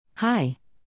Hi,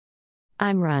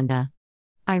 I'm Rhonda.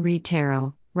 I read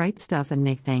tarot, write stuff, and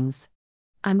make things.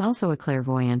 I'm also a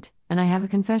clairvoyant, and I have a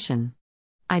confession.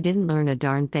 I didn't learn a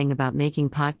darn thing about making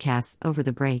podcasts over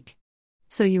the break.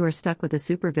 So you are stuck with a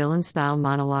supervillain style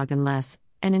monologue unless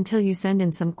and until you send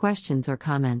in some questions or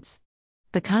comments.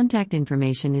 The contact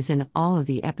information is in all of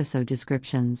the episode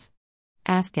descriptions.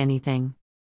 Ask anything.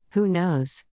 Who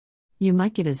knows? You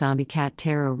might get a zombie cat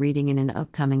tarot reading in an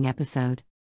upcoming episode.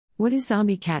 What is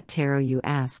zombie cat tarot, you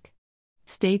ask?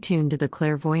 Stay tuned to the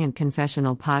Clairvoyant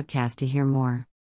Confessional podcast to hear more.